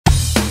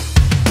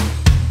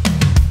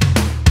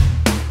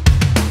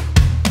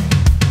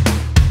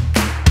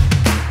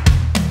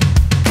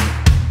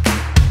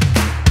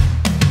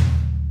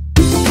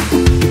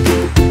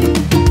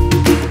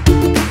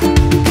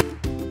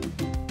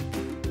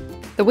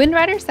The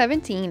Windrider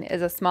 17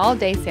 is a small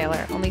day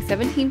sailor, only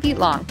 17 feet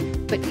long,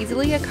 but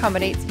easily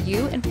accommodates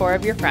you and 4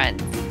 of your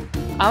friends.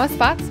 AMA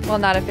spots, while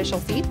not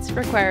official seats,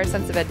 require a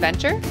sense of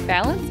adventure,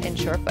 balance, and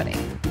sure footing.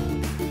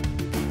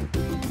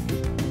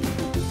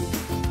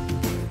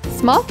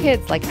 Small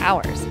kids like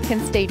ours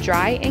can stay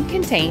dry and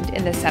contained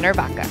in the center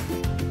vaca.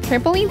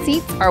 Trampoline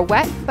seats are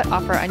wet but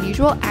offer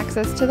unusual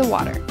access to the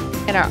water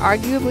and are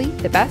arguably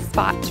the best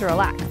spot to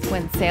relax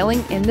when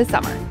sailing in the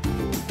summer.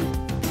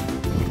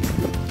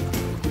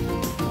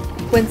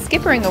 When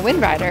skippering a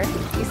Windrider,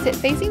 you sit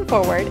facing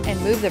forward and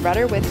move the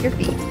rudder with your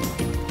feet.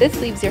 This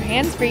leaves your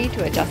hands free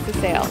to adjust the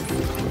sails.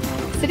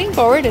 Sitting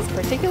forward is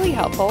particularly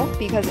helpful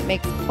because it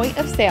makes point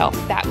of sail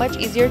that much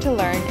easier to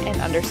learn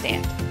and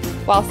understand.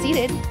 While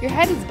seated, your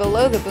head is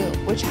below the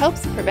boom, which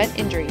helps prevent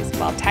injuries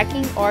while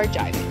tacking or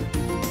jibing.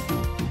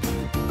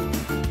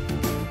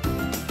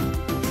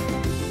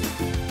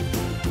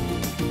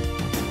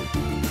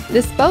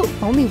 This boat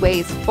only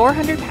weighs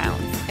 400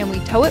 pounds, and we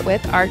tow it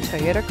with our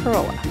Toyota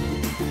Corolla.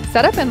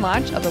 Setup and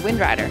launch of the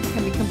Windrider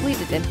can be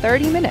completed in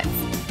 30 minutes,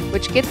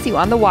 which gets you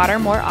on the water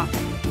more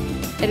often.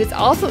 It is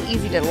also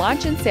easy to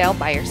launch and sail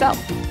by yourself.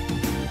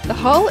 The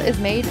hull is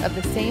made of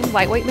the same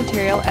lightweight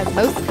material as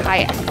most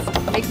kayaks,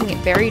 making it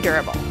very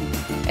durable.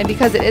 And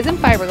because it isn't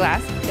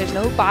fiberglass, there's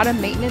no bottom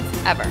maintenance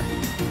ever.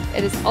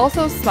 It is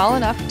also small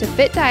enough to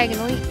fit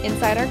diagonally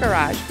inside our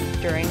garage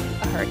during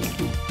a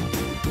hurricane.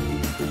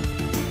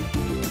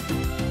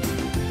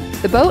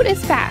 The boat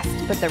is fast,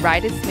 but the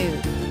ride is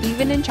smooth,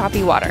 even in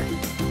choppy water.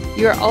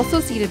 You are also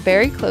seated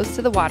very close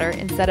to the water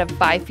instead of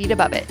 5 feet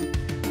above it.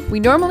 We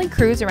normally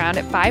cruise around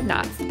at 5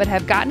 knots, but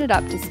have gotten it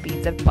up to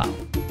speeds of 12.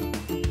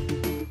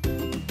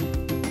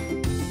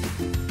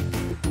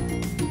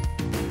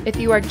 If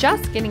you are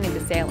just getting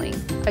into sailing,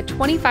 a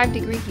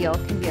 25-degree heel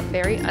can be a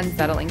very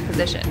unsettling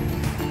position.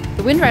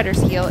 The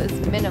Windrider's heel is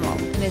minimal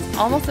and is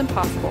almost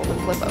impossible to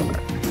flip over.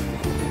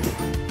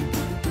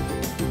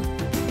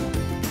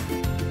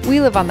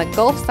 We live on the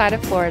Gulf side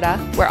of Florida,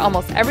 where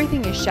almost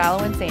everything is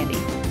shallow and sandy.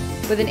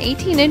 With an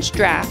 18-inch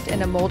draft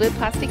and a molded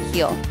plastic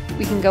heel,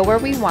 we can go where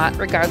we want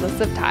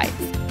regardless of tides.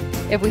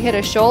 If we hit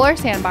a shoal or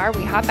sandbar,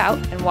 we hop out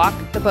and walk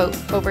the boat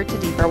over to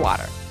deeper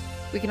water.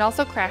 We can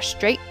also crash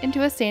straight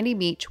into a sandy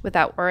beach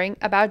without worrying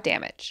about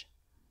damage.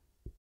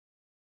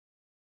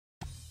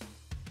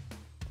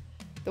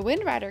 The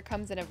Windrider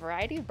comes in a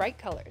variety of bright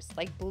colors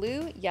like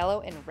blue, yellow,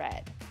 and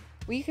red.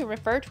 We can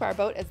refer to our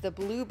boat as the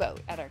blue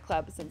boat at our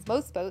club since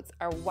most boats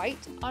are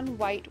white on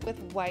white with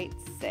white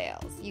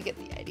sails. You get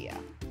the idea.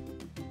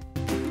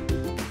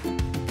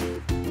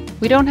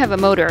 We don't have a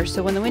motor,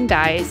 so when the wind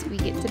dies, we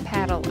get to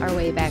paddle our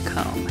way back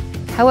home.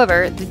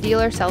 However, the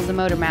dealer sells a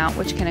motor mount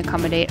which can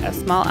accommodate a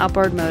small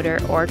outboard motor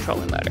or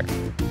trolling motor.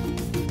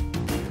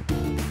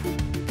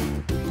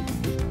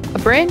 A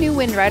brand new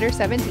Windrider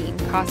 17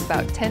 costs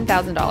about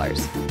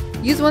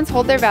 $10,000. Used ones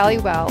hold their value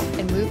well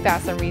and move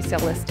fast on resale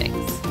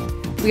listings.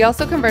 We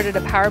also converted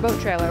a powerboat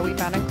trailer we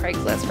found on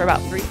Craigslist for about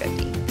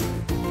 $350.